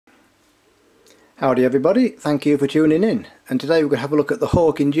Howdy everybody, thank you for tuning in, and today we're going to have a look at the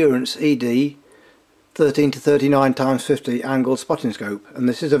Hawke Endurance ED 13 to 39 x 50 angled spotting scope, and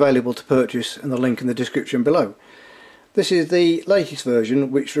this is available to purchase in the link in the description below. This is the latest version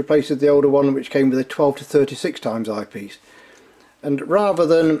which replaces the older one which came with a 12 to 36 times eyepiece, and rather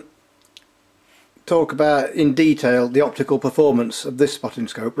than talk about in detail the optical performance of this spotting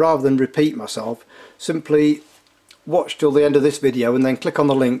scope, rather than repeat myself, simply watch till the end of this video and then click on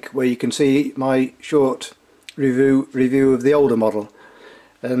the link where you can see my short review of the older model,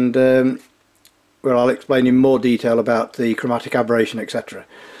 and where I'll explain in more detail about the chromatic aberration, etc.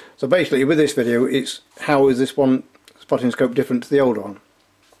 So basically with this video it's how is this one spotting scope different to the older one.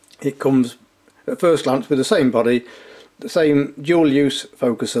 It comes at first glance with the same body, the same dual use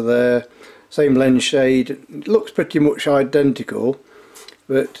focuser there, same lens shade. It looks pretty much identical,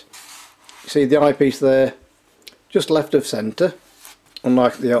 but you see the eyepiece there just left of centre,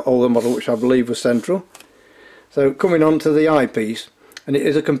 unlike the older model which I believe was central. So coming on to the eyepiece, and it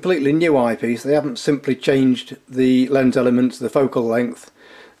is a completely new eyepiece. They haven't simply changed the lens elements, the focal length,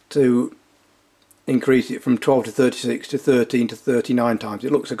 to increase it from 12 to 36 to 13 to 39 times.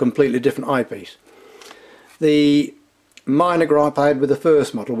 It looks a completely different eyepiece. The minor gripe I had with the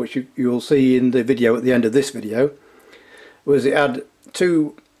first model, which you'll see in the video at the end of this video, was it had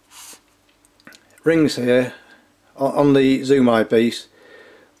two rings here on the zoom eyepiece.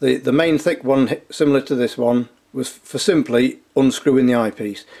 The main thick one, similar to this one, was for simply unscrewing the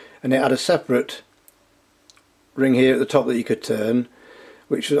eyepiece, and it had a separate ring here at the top that you could turn,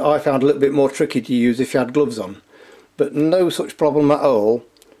 which I found a little bit more tricky to use if you had gloves on, but no such problem at all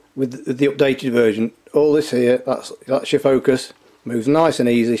with the updated version. All this here, that's your focus, moves nice and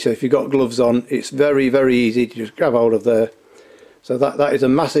easy, so if you've got gloves on it's very easy to just grab hold of there. So that is a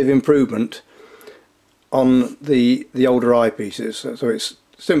massive improvement on the older eyepieces. So it's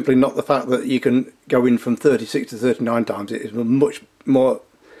simply not the fact that you can go in from 36 to 39 times. It is a much more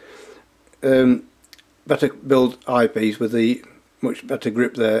better built eyepiece with the much better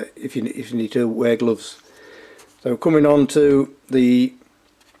grip there if you need to wear gloves. So coming on to the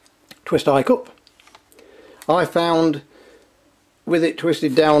twist eye cup, I found with it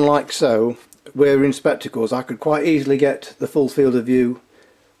twisted down like so, wearing spectacles, I could quite easily get the full field of view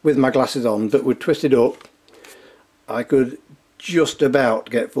with my glasses on, but with twisted up I could just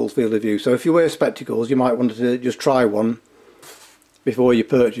about get full field of view. So if you wear spectacles you might want to just try one before you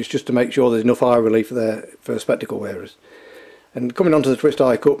purchase, just to make sure there's enough eye relief there for spectacle wearers. And coming on to the twist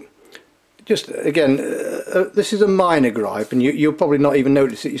eye cup, just again, this is a minor gripe, and you'll probably not even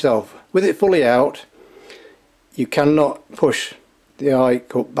notice it yourself. With it fully out you cannot push the eye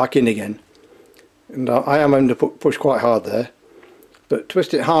cup back in again, and I am having to push quite hard there, but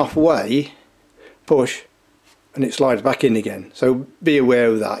twist it halfway, push, and it slides back in again. So be aware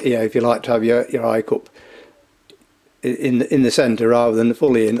of that. Yeah, if you like to have your eye cup in the centre rather than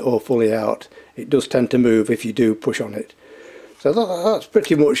fully in or fully out, it does tend to move if you do push on it. So that's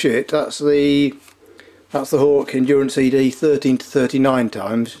pretty much it. That's the Hawke Endurance ED 13 to 39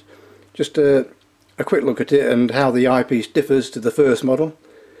 times. Just a quick look at it and how the eyepiece differs to the first model.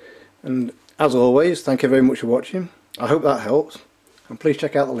 And as always, thank you very much for watching. I hope that helps, and please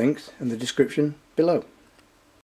check out the links in the description below.